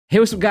Hey,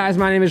 what's up guys,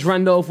 my name is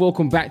Randolph,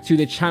 welcome back to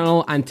the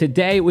channel, and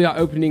today we are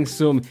opening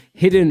some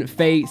Hidden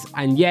Fates.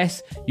 And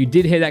yes, you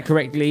did hear that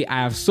correctly,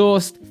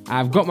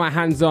 I've got my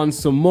hands on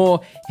some more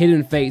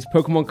Hidden Fates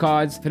Pokemon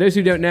cards. For those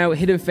who don't know,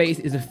 Hidden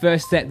Fates is the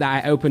first set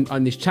that I opened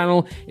on this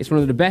channel. It's one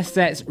of the best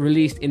sets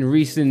released in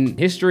recent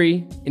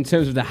history in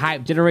terms of the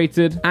hype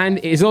generated, and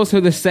it is also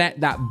the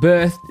set that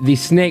birthed the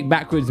Snake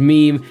Backwards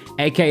meme,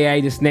 aka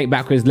the Snake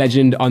Backwards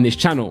legend on this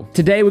channel.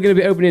 Today we're going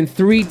to be opening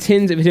 3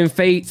 tins of Hidden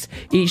Fates.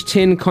 Each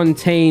tin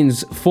contains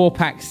 4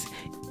 packs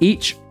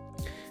each,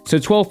 so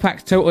 12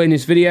 packs total in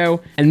this video.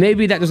 And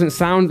maybe that doesn't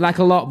sound like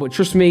a lot, but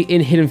trust me,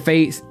 in Hidden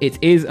Fates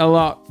it is a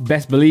lot,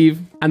 best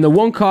believe. And the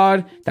one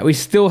card that we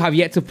still have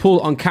yet to pull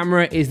on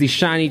camera is the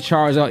shiny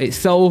Charizard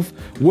itself,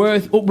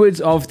 worth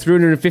upwards of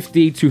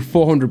 350 to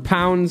 400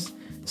 pounds.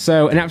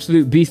 So an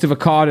absolute beast of a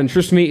card, and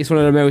trust me, it's one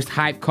of the most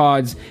hyped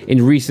cards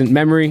in recent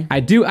memory. I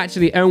do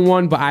actually own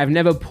one, but I've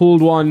never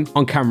pulled one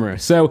on camera.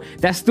 So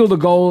that's still the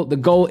goal. The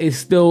goal is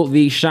still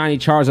the shiny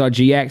Charizard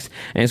GX,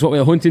 and it's what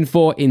we're hunting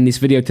for in this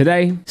video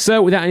today.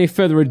 So without any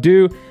further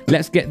ado,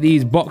 let's get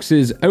these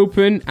boxes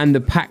open and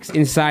the packs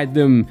inside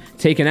them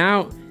taken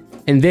out.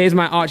 And there's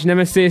my arch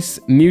nemesis,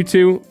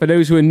 Mewtwo. For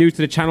those who are new to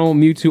the channel,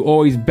 Mewtwo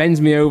always bends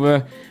me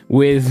over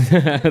with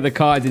the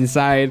cards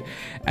inside,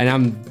 and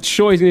I'm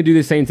sure he's going to do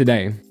the same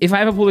today. If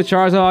I ever pull the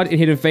Charizard in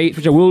Hidden Fates,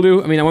 which I will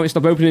do, I mean, I won't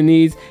stop opening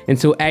these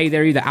until A,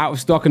 they're either out of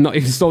stock and not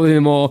even sold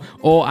anymore,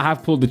 or I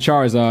have pulled the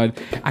Charizard.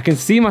 I can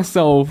see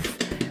myself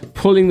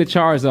pulling the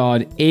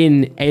Charizard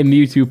in a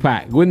Mewtwo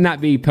pack. Wouldn't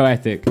that be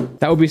poetic?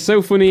 That would be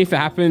so funny if it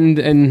happened,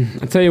 and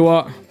I'll tell you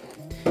what,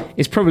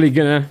 it's probably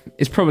gonna.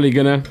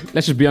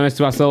 Let's just be honest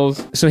to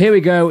ourselves. So here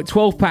we go,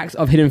 12 packs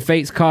of Hidden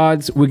Fates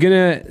cards. We're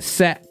gonna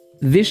set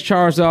this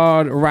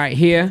Charizard right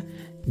here,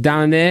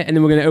 down there, and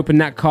then we're gonna open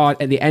that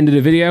card at the end of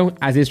the video,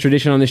 as is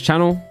tradition on this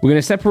channel. We're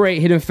gonna separate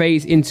Hidden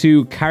Fates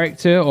into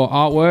character or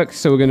artwork.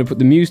 So we're gonna put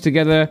the Mews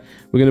together.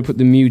 We're gonna put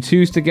the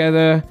Mewtwo's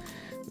together.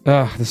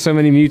 There's so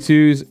many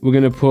Mewtwo's. We're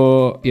gonna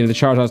put, the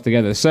Charizards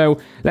together. So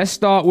let's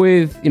start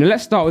with, the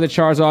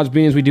Charizards,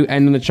 being as we do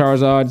end on the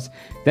Charizards.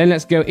 Then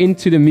let's go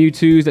into the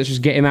Mewtwo's. Let's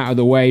just get him out of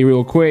the way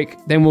real quick.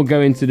 Then we'll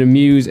go into the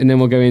Mews, and then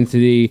we'll go into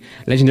the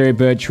Legendary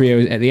Bird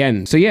Trios at the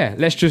end. So yeah,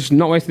 let's just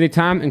not waste any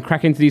time and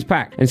crack into these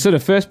packs. And so the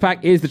first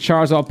pack is the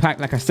Charizard pack.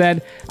 Like I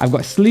said, I've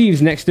got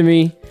sleeves next to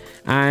me,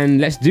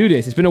 and let's do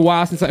this. It's been a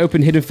while since I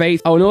opened Hidden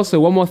Fates. Oh, and also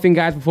one more thing,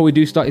 guys, before we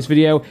do start this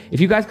video. If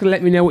you guys could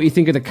let me know what you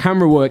think of the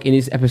camera work in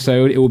this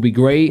episode, it would be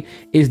great.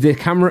 Is the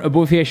camera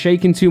above here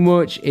shaking too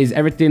much? Is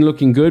everything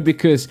looking good?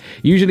 Because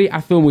usually I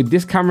film with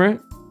this camera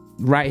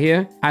right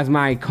here as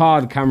my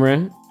card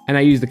camera, and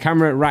I use the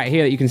camera right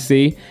here that you can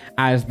see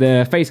as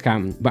the face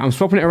cam, but I'm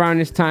swapping it around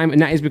this time, and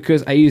that is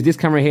because I use this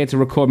camera here to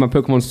record my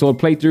Pokemon Sword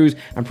playthroughs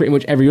and pretty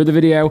much every other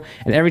video,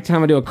 and every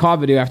time I do a card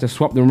video I have to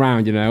swap them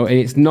around, and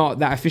it's not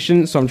that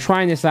efficient. So I'm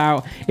trying this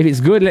out. If it's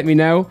good, let me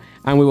know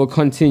and we will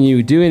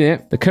continue doing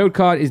it. The code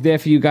card is there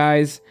for you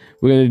guys.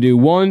 We're going to do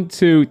 1,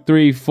 2,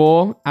 3,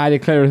 4. I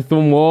declare a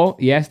thumb war.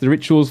 Yes, the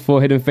rituals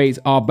for Hidden Fates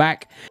are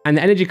back. And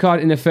the energy card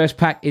in the first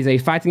pack is a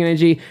fighting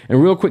energy.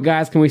 And real quick,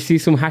 guys, can we see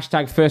some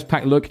hashtag first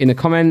pack look in the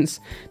comments?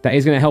 That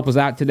is going to help us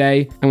out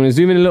today. I'm going to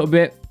zoom in a little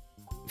bit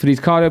for these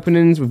card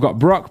openings. We've got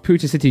Brock,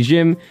 Puta City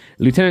Gym,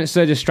 Lieutenant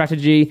Surge's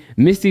Strategy,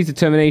 Misty's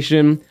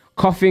Determination,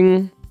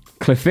 Coughing,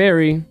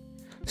 Clefairy,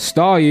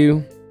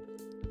 Staryu,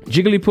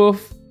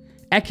 Jigglypuff,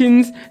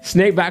 Ekans,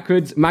 Snake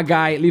Backwards, my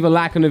guy. Leave a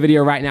like on the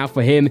video right now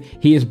for him.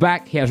 He is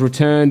back. He has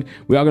returned.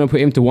 We are going to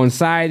put him to one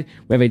side.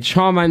 We have a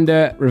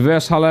Charmander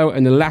Reverse Hollow,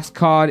 and the last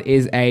card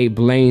is a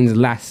Blaine's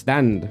Last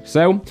Stand.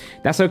 So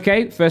that's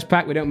okay. First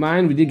pack, we don't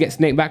mind. We did get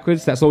Snake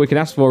Backwards. That's all we can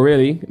ask for,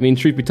 really. I mean,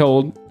 truth be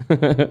told.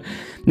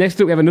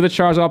 Next up, we have another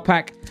Charizard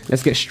pack.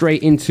 Let's get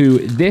straight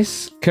into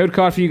this. Code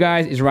card for you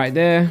guys is right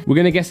there. We're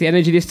going to guess the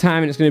energy this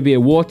time, and it's going to be a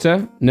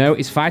water. No,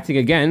 it's fighting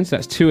again, so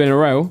that's 2 in a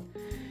row.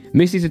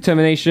 Misty's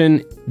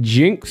Determination,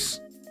 Jinx,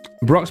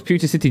 Brock's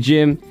Puta City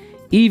Gym,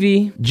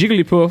 Eevee,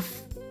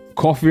 Jigglypuff,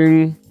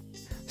 Coughing,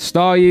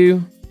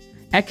 Staryu,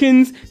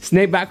 Ekans,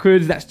 Snake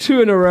Backwards. That's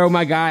 2 in a row,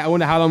 my guy. I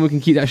wonder how long we can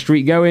keep that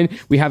streak going.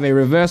 We have a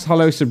Reverse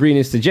Hollow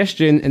Sabrina's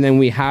Suggestion, and then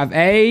we have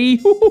a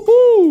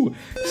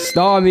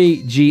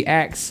Starmie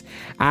GX.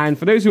 And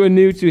for those who are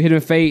new to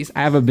Hidden Fates,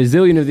 I have a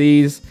bazillion of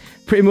these.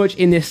 Pretty much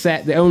in this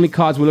set, the only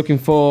cards we're looking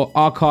for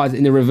are cards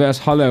in the Reverse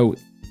Hollow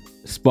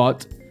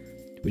spot,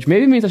 which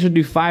maybe means I should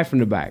do 5 from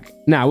the back.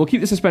 Now, we'll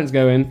keep the suspense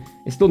going.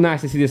 It's still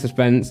nice to see the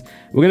suspense.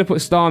 We're going to put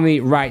Starmie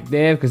right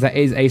there because that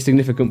is a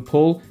significant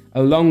pull,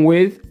 along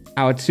with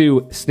our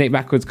 2 Snake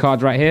Backwards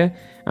cards right here.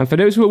 And for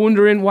those who are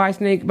wondering why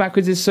Snake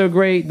Backwards is so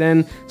great,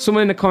 then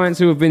someone in the comments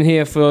who have been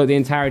here for the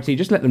entirety,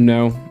 just let them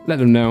know. Let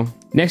them know.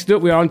 Next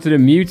up, we are on to the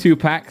Mewtwo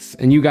packs,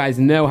 and you guys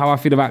know how I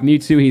feel about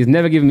Mewtwo. He's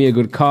never given me a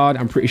good card.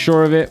 I'm pretty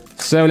sure of it.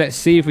 So let's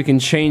see if we can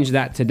change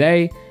that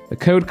today. The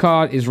code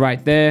card is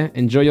right there.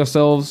 Enjoy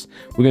yourselves.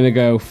 We're going to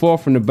go 4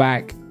 from the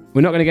back.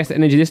 We're not going to guess the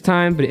energy this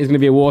time, but it is going to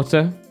be a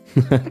water.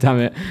 Damn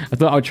it. I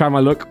thought I would try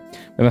my luck.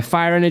 We have a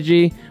fire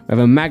energy. We have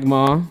a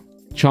Magmar.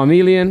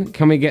 Charmeleon.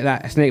 Can we get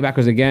that Snake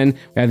Backwards again?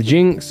 We have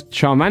Jinx.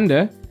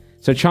 Charmander.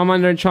 So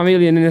Charmander and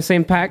Charmeleon in the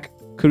same pack.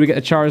 Could we get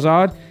a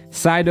Charizard?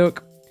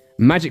 Psyduck,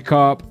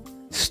 Magikarp,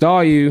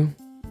 Staryu,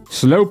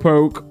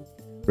 Slowpoke,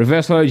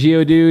 Reverse Holo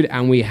Geodude,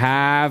 and we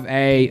have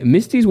a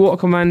Misty's Water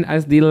Command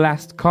as the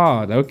last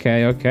card.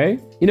 Okay, okay.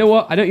 You know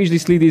what? I don't usually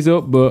sleeve these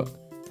up, but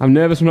I'm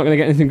nervous I'm not going to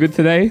get anything good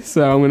today.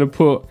 So I'm going to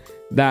put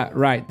that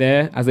right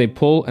there as a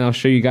pull, and I'll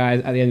show you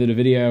guys at the end of the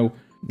video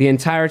the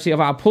entirety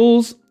of our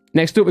pulls.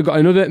 Next up, we've got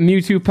another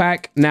Mewtwo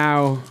pack.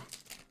 Now,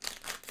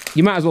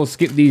 you might as well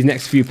skip these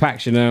next few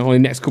packs, you know, or the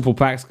next couple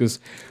packs, because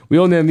we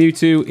all know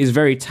Mewtwo is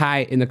very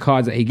tight in the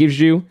cards that he gives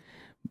you.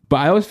 But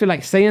I always feel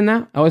like saying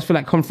that, I always feel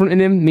like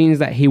confronting him means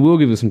that he will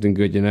give us something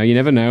good, you know? You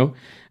never know.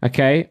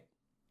 Okay,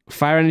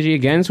 Fire Energy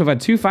again. So we've had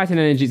 2 Fighting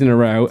Energies in a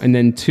row, and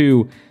then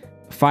 2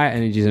 Fire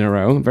Energies in a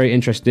row. Very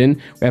interesting.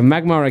 We have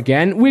Magmar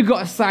again. We've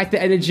got a Scyther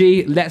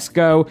Energy. Let's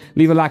go.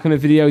 Leave a like on the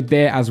video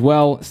there as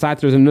well.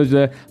 Scyther is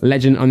another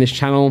legend on this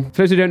channel.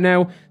 For those who don't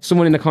know,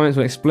 someone in the comments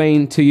will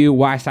explain to you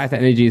why Scyther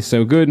Energy is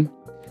so good.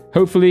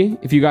 Hopefully,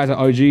 if you guys are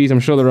OGs, I'm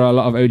sure there are a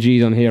lot of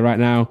OGs on here right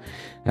now.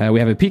 We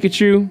have a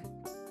Pikachu,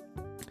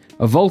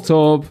 a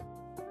Voltorb,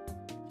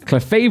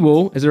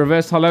 Clefable is a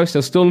reverse holo,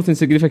 so still nothing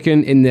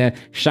significant in the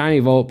shiny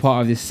Volt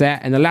part of this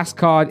set. And the last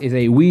card is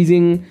a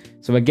Weezing.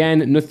 So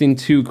again, nothing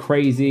too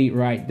crazy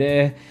right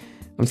there.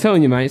 I'm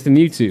telling you, man, it's the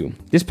Mewtwo.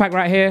 This pack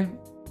right here,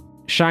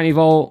 shiny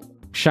Volt,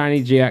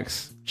 shiny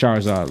GX,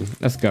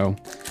 Charizard. Let's go. All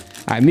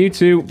right,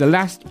 Mewtwo, the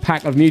last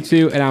pack of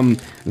Mewtwo, and I'm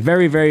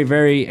very, very,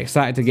 very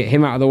excited to get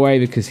him out of the way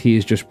because he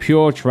is just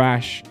pure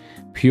trash,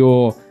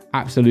 pure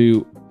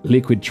absolute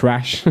liquid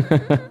trash.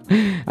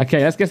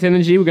 Okay, let's get the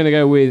energy. We're gonna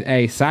go with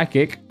a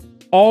Psychic.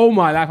 Oh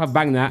my life, I've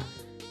banged that.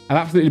 I've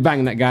absolutely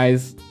banged that,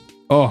 guys.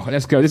 Oh,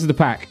 let's go. This is the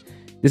pack.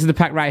 This is the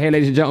pack right here,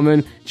 ladies and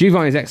gentlemen.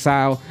 Giovanni's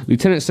Exile,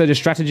 Lieutenant Surge's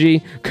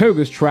Strategy,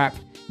 Koga's Trap,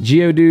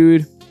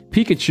 Geodude,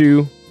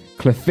 Pikachu,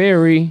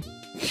 Clefairy,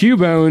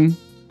 Cubone,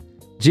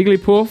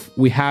 Jigglypuff.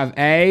 We have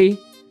a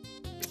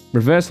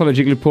Reverse Holo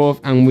Jigglypuff,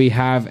 and we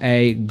have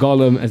a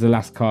Golem as the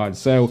last card.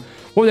 So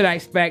what did I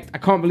expect? I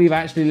can't believe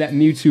I actually let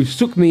Mewtwo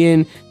suck me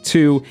in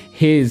to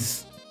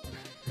his,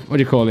 what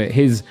do you call it?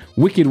 His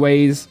wicked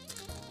ways.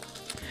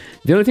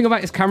 The only thing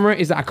about this camera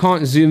is that I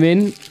can't zoom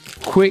in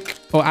quick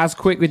or as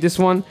quick with this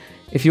one.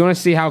 If you want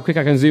to see how quick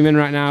I can zoom in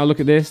right now, look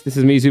at this. This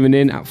is me zooming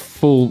in at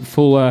full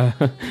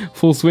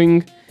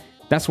swing.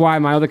 That's why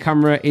my other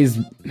camera is,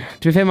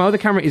 to be fair, my other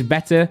camera is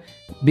better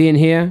being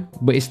here,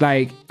 but it's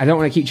like, I don't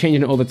want to keep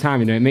changing it all the time,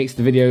 you know, it makes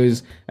the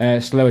videos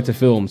slower to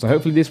film. So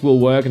hopefully this will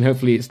work, and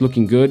hopefully it's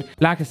looking good.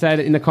 Like I said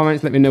in the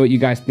comments, let me know what you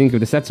guys think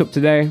of the setup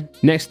today.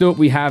 Next up,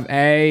 we have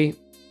a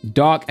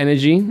Dark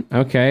Energy.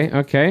 Okay,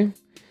 okay.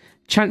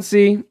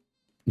 Chansey,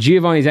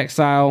 Giovanni's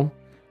Exile,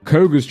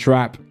 Koga's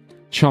Trap,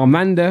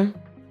 Charmander,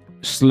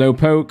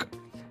 Slowpoke,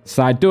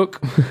 Psyduck,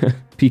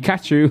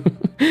 Pikachu,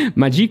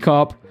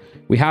 Magikarp.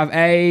 We have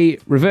a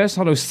Reverse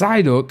Holo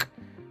Psyduck.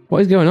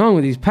 What is going on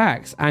with these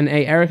packs? And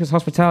a Erica's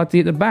Hospitality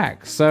at the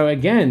back. So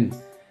again,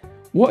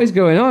 what is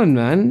going on,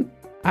 man?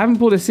 I haven't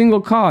pulled a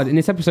single card in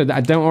this episode that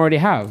I don't already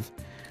have.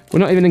 We're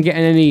not even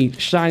getting any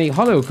shiny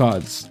holo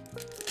cards.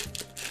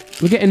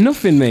 We're getting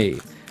nothing,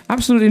 mate.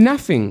 Absolutely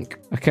nothing.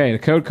 Okay, the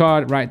code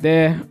card right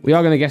there. We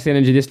are going to guess the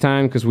energy this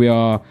time because we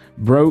are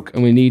broke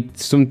and we need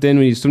something.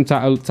 We need some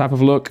type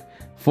of luck.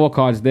 4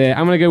 cards there.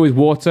 I'm going to go with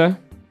Water.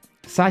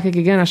 Psychic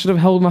again. I should have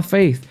held my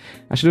faith.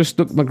 I should have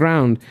stuck my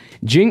ground.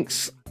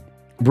 Jinx,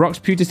 Brock's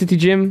Pewter City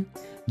Gym,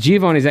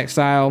 Giovanni's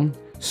Exile,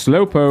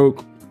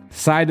 Slowpoke,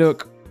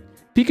 Psyduck,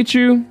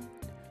 Pikachu,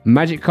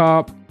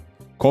 Magikarp,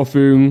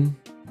 Koffing.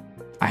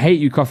 I hate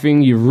you,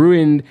 Koffing. You've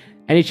ruined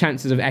any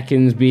chances of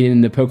Ekans being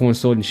in the Pokemon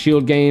Sword and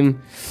Shield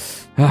game.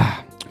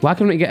 Why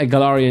couldn't we get a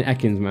Galarian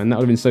Ekans, man? That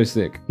would have been so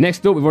sick.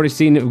 Next up, we've already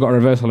seen it. We've got a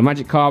Reverse Holo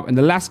Magikarp. And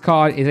the last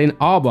card is an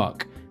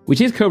Arbok, which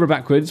is Cobra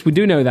backwards. We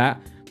do know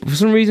that. But for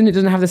some reason, it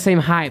doesn't have the same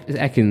hype as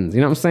Ekans.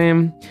 You know what I'm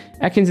saying?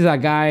 Ekans is our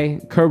guy.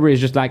 Cobra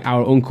is just like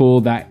our uncle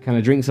that kind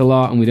of drinks a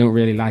lot and we don't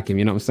really like him.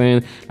 You know what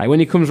I'm saying? Like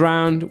when he comes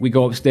around, we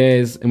go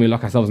upstairs and we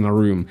lock ourselves in a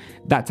room.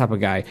 That type of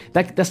guy.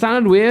 That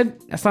sounded weird.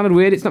 That sounded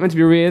weird. It's not meant to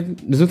be weird.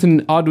 There's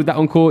nothing odd with that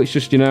uncle. It's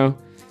just, you know.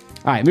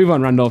 All right, move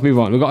on, Randolph, move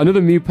on. We've got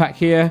another Mew pack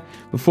here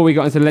before we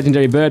got into the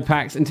Legendary Bird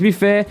packs. And to be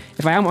fair,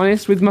 if I am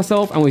honest with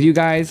myself and with you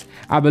guys,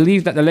 I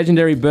believe that the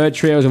Legendary Bird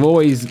trios have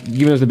always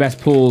given us the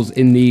best pulls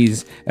in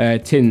these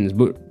tins.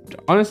 But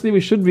honestly, we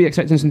should be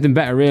expecting something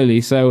better, really.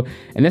 So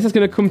unless it's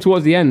going to come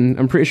towards the end,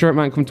 I'm pretty sure it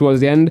might come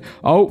towards the end.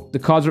 Oh, the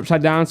cards are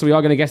upside down, so we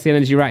are going to guess the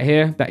energy right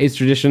here. That is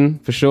tradition,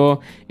 for sure.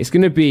 It's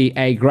going to be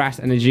a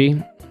Grass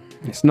Energy.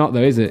 It's not,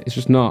 though, is it? It's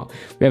just not.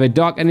 We have a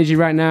Dark Energy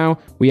right now.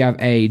 We have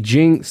a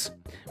Jinx.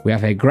 We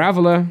have a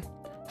Graveler,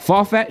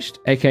 Farfetch'd,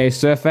 aka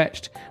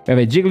Surfetch'd. We have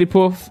a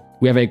Jigglypuff.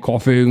 We have a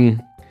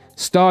Koffing,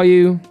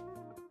 Staryu,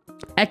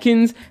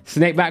 Ekans,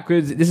 Snake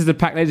backwards. This is the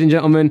pack, ladies and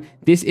gentlemen.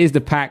 This is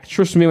the pack.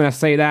 Trust me when I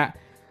say that.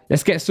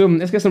 Let's get some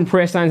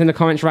prayer signs in the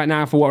comments right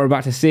now for what we're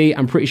about to see.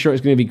 I'm pretty sure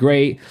it's going to be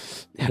great.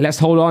 Let's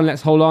hold on.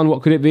 Let's hold on.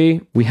 What could it be?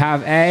 We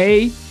have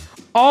a...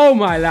 Oh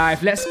my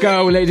life. Let's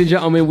go, ladies and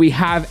gentlemen. We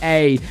have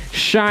a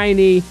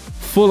shiny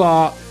full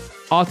art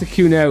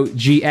Articuno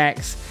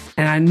GX.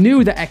 And I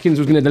knew that Ekans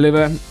was going to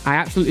deliver. I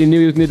absolutely knew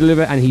he was going to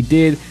deliver, and he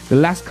did. The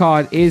last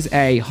card is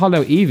a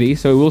Holo Eevee,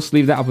 so we'll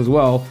sleeve that up as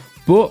well.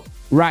 But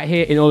right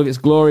here in all of its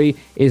glory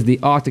is the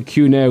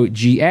Articuno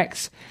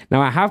GX.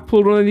 Now, I have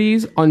pulled one of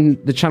these on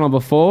the channel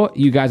before.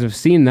 You guys have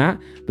seen that.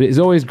 But it's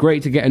always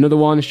great to get another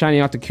one. Shiny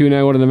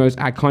Articuno, one of the most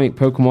iconic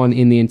Pokemon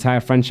in the entire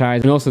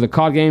franchise. And also the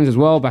card games as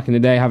well. Back in the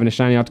day, having a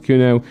Shiny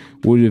Articuno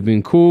would have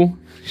been cool.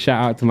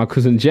 Shout out to my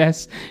cousin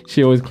Jess.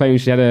 She always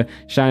claims she had a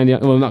shiny,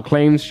 well, not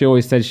claims, she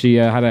always said she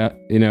had a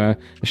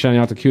shiny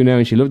Articuno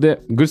and she loved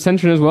it. Good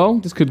centering as well.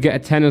 This could get a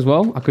 10 as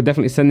well. I could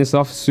definitely send this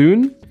off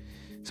soon.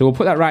 So we'll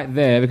put that right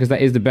there because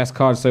that is the best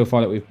card so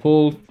far that we've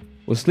pulled.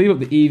 We'll sleeve up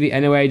the Eevee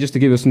anyway, just to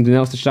give us something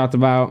else to shout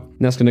about. And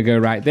that's going to go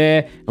right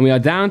there. And we are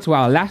down to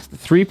our last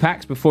 3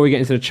 packs before we get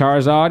into the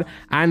Charizard.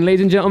 And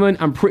ladies and gentlemen,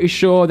 I'm pretty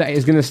sure that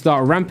it's going to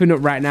start ramping up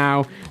right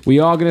now. We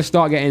are going to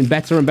start getting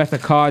better and better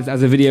cards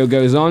as the video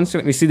goes on. So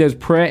let me see those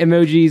prayer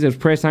emojis, those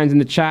prayer signs in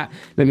the chat.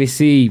 Let me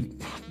see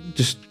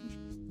just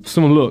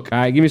some look. All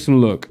right, give me some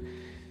look.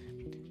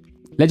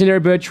 Legendary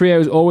Bird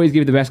Trios always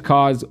give the best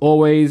cards,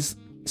 always.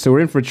 So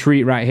we're in for a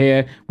treat right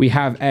here. We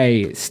have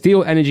a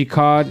Steel Energy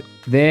card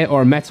there,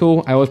 or a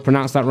Metal. I always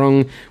pronounce that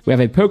wrong. We have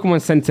a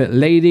Pokemon Center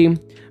Lady,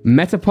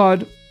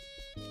 Metapod,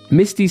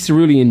 Misty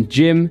Cerulean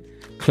Gym,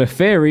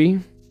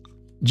 Clefairy,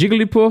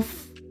 Jigglypuff,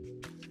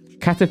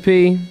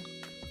 Caterpie,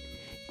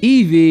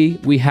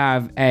 Eevee. We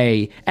have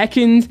a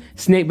Ekans,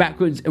 Snake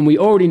Backwards, and we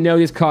already know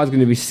this card's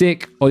going to be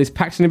sick, or this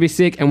pack's going to be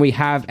sick. And we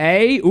have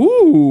a,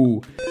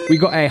 we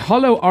got a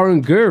Holo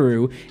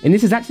Oranguru, and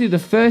this is actually the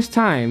first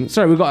time,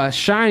 sorry, we got a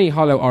shiny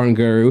Holo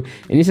Oranguru,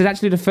 and this is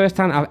actually the first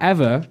time I've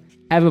ever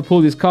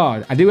pulled this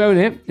card. I do own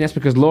it, and that's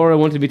because Laura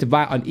wanted me to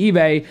buy it on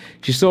eBay.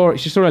 She saw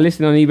a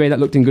listing on eBay that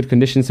looked in good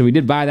condition, so we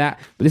did buy that.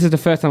 But this is the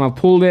first time I've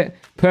pulled it.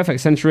 Perfect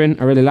centering,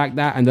 I really like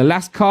that. And the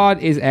last card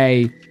is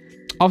a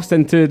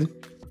off-centered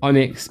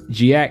Onyx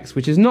GX,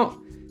 which is not,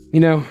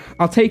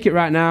 I'll take it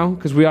right now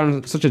because we are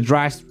on such a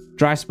dry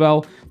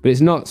spell, but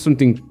it's not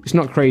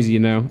crazy,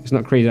 it's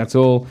not crazy at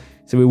all.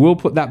 So we will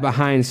put that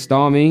behind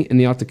Starmie and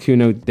the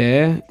Articuno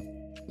there,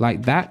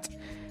 like that.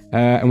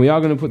 And we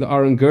are going to put the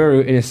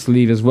Oranguru in a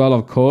sleeve as well,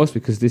 of course,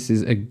 because this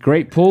is a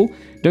great pull.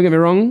 Don't get me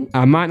wrong,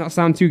 I might not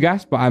sound too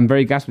gassed, but I'm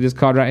very gassed with this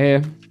card right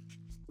here.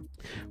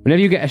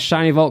 Whenever you get a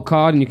Shiny Vault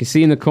card, and you can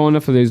see in the corner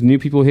for those new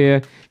people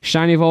here,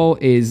 Shiny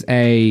Vault is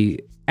a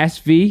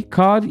SV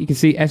card. You can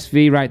see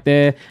SV right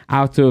there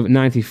out of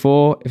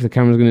 94. If the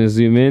camera's going to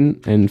zoom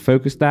in and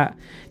focus that,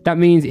 that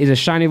means it's a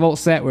Shiny Vault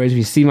set. Whereas if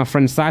you see my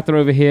friend Saito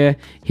over here,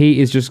 he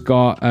has just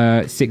got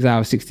 6 out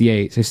of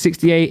 68. So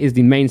 68 is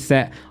the main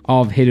set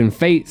of Hidden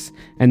Fates,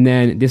 and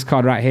then this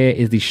card right here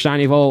is the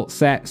Shiny Vault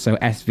set, so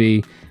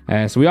SV.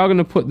 So we are going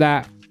to put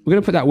that. We're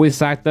going to put that with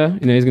Saito.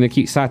 He's going to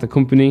keep Saito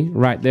company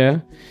right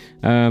there.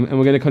 And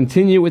we're going to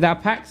continue with our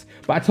packs.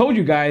 But I told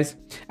you guys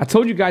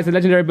the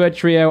Legendary Bird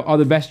Trio are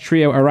the best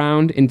trio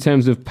around in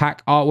terms of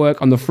pack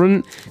artwork on the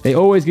front. They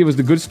always give us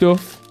the good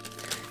stuff.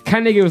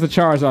 Can they give us the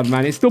Charizard,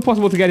 man? It's still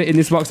possible to get it in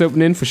this box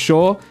opening, for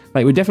sure.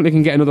 Like, we definitely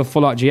can get another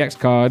Full Art GX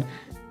card.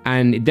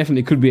 And it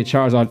definitely could be a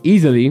Charizard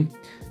easily.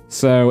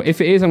 So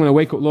if it is, I'm going to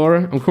wake up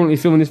Laura. I'm currently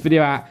filming this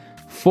video at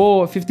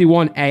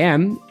 4:51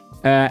 a.m.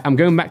 I'm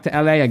going back to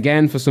LA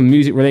again for some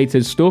music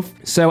related stuff.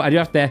 So I do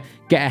have to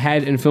get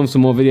ahead and film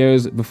some more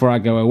videos before I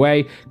go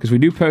away, because we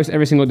do post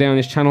every single day on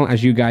this channel,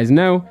 as you guys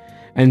know.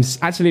 And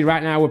actually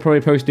right now we're probably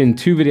posting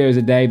 2 videos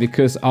a day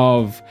because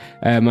of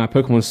my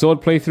Pokemon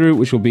Sword playthrough,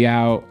 which will be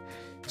out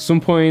some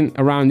point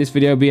around this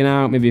video being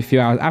out, maybe a few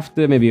hours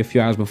after, maybe a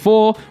few hours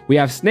before. We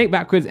have Snake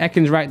Backwards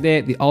Ekans right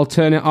there, the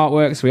alternate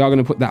artwork, so we are going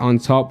to put that on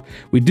top.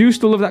 We do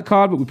still love that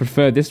card, but we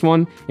prefer this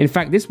one. In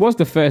fact, this was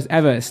the first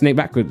ever Snake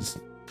Backwards.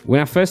 When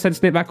I first said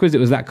Snake Backwards, it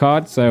was that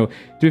card. So to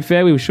be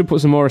fair, we should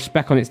put some more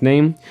respect on its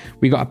name.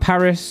 We got a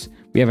Paris,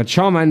 we have a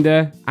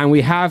Charmander, and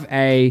we have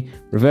a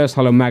Reverse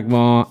Holo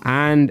Magmar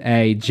and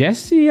a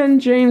Jesse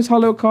and James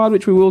Holo card,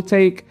 which we will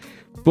take.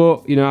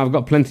 But, I've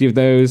got plenty of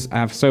those. I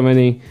have so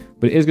many.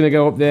 But it is going to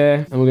go up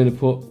there, and we're going to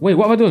put... Wait,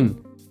 what have I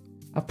done?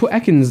 I put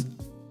Ekans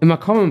in my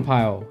common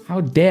pile. How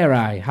dare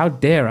I? How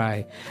dare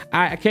I? All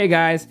right, okay,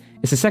 guys.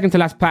 It's the second to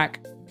last pack.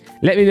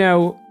 Let me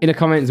know in the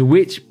comments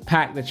which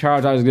pack the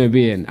Charizard is going to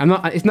be in.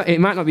 It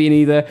might not be in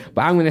either,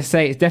 but I'm going to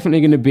say it's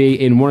definitely going to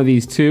be in one of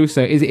these 2.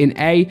 So is it in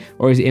A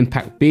or is it in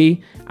pack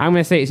B? I'm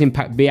going to say it's in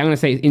pack B. I'm going to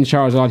say it's in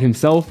Charizard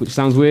himself, which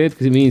sounds weird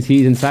because it means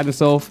he's inside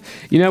himself.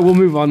 We'll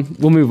move on.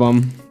 We'll move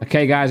on.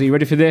 Okay, guys, are you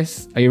ready for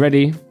this? Are you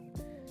ready?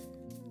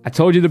 I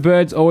told you the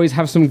birds always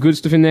have some good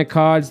stuff in their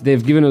cards.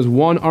 They've given us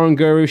 1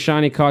 Oranguru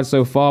shiny card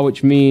so far,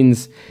 which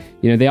means,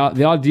 they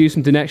are due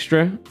something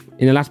extra.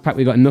 In the last pack,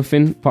 we got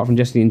nothing apart from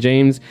Jesse and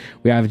James.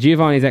 We have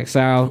Giovanni's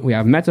Exile. We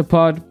have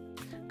Metapod,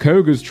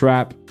 Koga's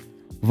Trap,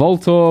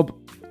 Voltorb,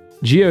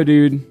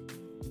 Geodude,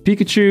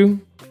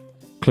 Pikachu,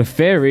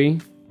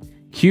 Clefairy,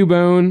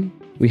 Cubone.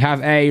 We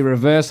have a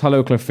Reverse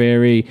Holo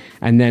Clefairy,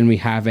 and then we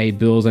have a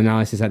Bill's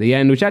Analysis at the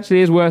end, which actually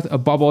is worth a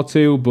bob or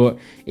 2, but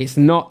it's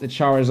not the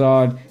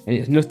Charizard, and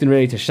it's nothing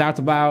really to shout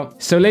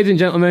about. So, ladies and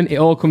gentlemen, it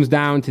all comes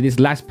down to this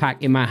last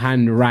pack in my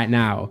hand right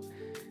now.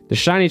 The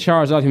shiny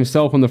Charizard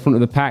himself on the front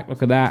of the pack.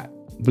 Look at that.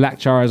 Black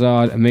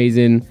Charizard,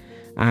 amazing.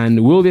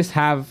 And will this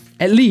have,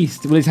 at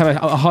least, will this have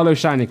a holo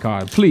shiny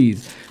card?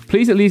 Please.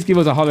 Please at least give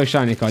us a holo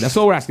shiny card. That's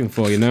all we're asking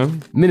for, you know?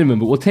 Minimum,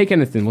 but we'll take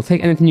anything. We'll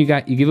take anything you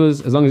give us,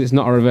 as long as it's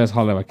not a reverse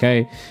holo,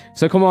 okay?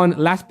 So come on,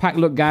 last pack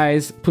look,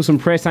 guys. Put some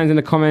prayer signs in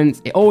the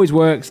comments. It always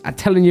works. I'm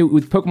telling you,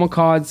 with Pokemon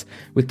cards,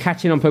 with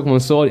catching on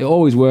Pokemon Sword, it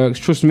always works.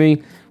 Trust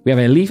me. We have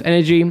a Leaf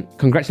Energy.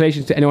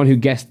 Congratulations to anyone who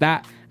guessed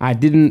that. I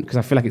didn't, because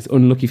I feel like it's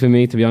unlucky for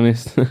me, to be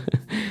honest. We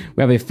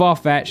have a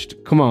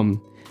Farfetch'd. Come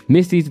on.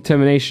 Misty's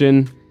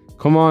Determination.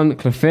 Come on.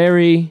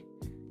 Clefairy.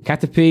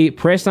 Caterpie,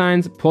 prayer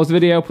signs. Pause the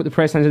video, put the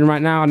prayer signs in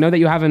right now. I know that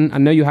you haven't. I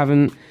know you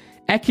haven't.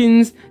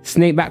 Ekans,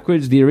 Snake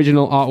Backwards, the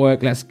original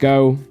artwork. Let's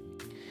go.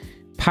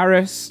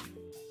 Paris.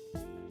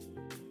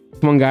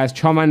 Come on, guys.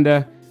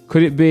 Charmander.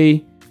 Could it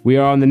be? We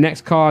are on the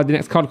next card. The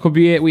next card could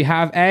be it. We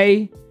have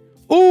a...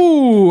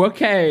 Ooh,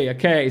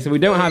 okay. So we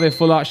don't have a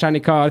full art shiny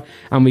card,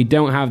 and we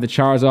don't have the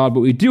Charizard, but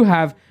we do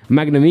have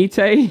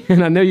Magnemite.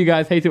 And I know you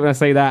guys hate it when I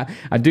say that.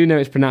 I do know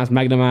it's pronounced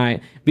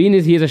Magnemite. Being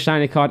as he is a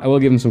shiny card, I will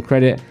give him some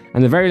credit.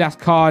 And the very last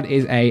card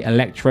is a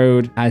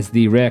Electrode as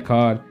the rare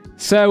card.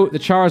 So the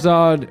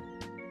Charizard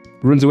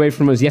runs away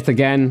from us yet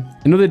again.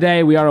 Another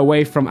day we are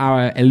away from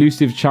our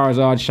elusive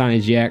Charizard Shiny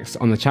GX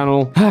on the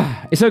channel.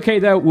 It's okay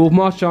though, we'll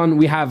march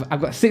on.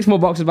 I've got 6 more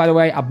boxes, by the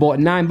way. I bought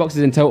 9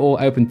 boxes in total.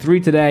 I opened 3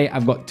 today.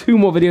 I've got 2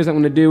 more videos I'm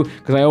gonna do,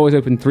 because I always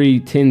open 3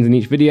 tins in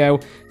each video.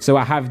 So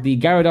I have the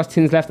Gyarados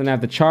tins left and I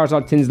have the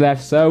Charizard tins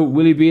left. So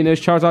will he be in those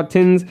Charizard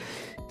tins?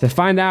 To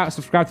find out,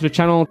 subscribe to the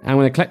channel. I'm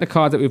gonna collect the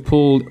cards that we've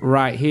pulled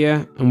right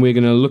here, and we're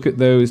gonna look at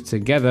those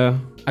together.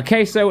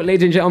 Okay, so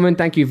ladies and gentlemen,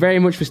 thank you very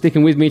much for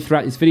sticking with me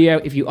throughout this video.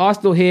 If you are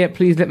still here,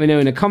 please let me know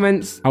in the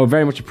comments. I would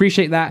very much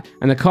appreciate that.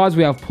 And the cards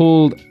we have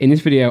pulled in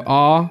this video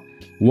are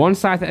 1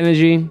 Scyther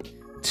Energy,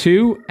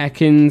 2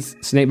 Ekans,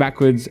 Snake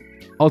Backwards,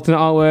 alternate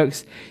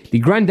artworks, the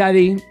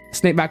Granddaddy,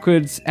 Snake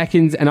Backwards,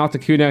 Ekans, and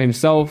Articuno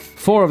himself.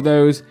 4 of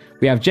those.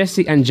 We have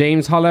Jesse and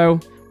James holo.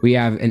 We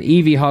have an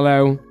Eevee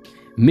holo.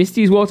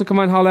 Misty's Water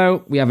Command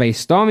holo. We have a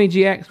Starmie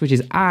GX, which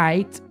is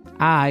aight.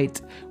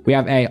 We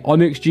have a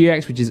Onyx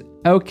GX, which is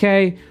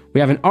okay. We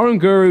have an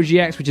Oranguru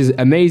GX, which is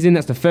amazing.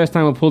 That's the first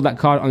time I pulled that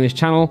card on this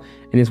channel,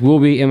 and this will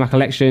be in my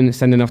collection,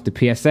 sending off to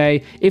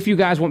PSA. If you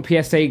guys want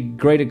PSA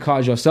graded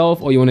cards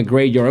yourself, or you want to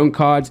grade your own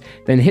cards,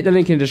 then hit the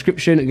link in the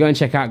description. Go and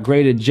check out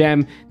Graded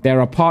Gem. They're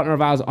a partner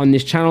of ours on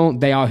this channel.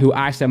 They are who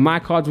I send my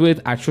cards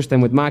with. I trust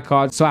them with my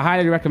cards, so I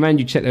highly recommend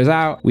you check those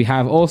out. We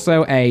have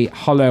also a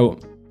holo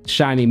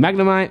shiny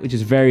Magnemite, which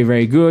is very,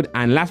 very good.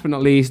 And last but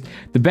not least,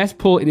 the best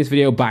pull in this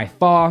video by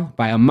far,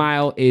 by a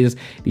mile, is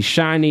the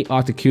shiny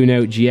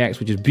Articuno GX,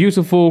 which is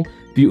beautiful.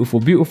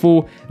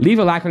 Leave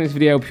a like on this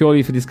video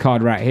purely for this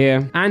card right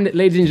here. And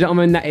ladies and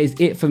gentlemen, that is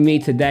it for me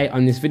today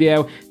on this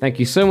video. Thank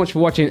you so much for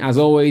watching. As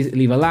always,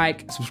 leave a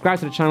like, subscribe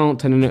to the channel,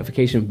 turn the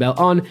notification bell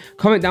on,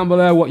 comment down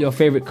below what your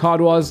favorite card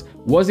was.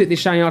 Was it the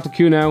shiny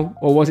Articuno,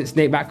 or was it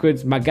Snake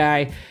Backwards? My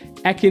guy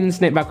Ekans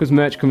Snake Backwards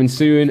merch coming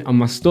soon on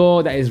my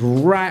store. That is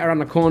right around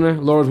the corner.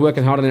 Laura's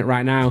working hard on it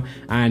right now.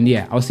 And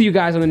yeah, I'll see you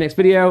guys on the next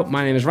video.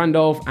 My name is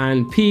Randolph,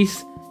 and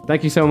peace.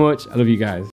 Thank you so much. I love you guys.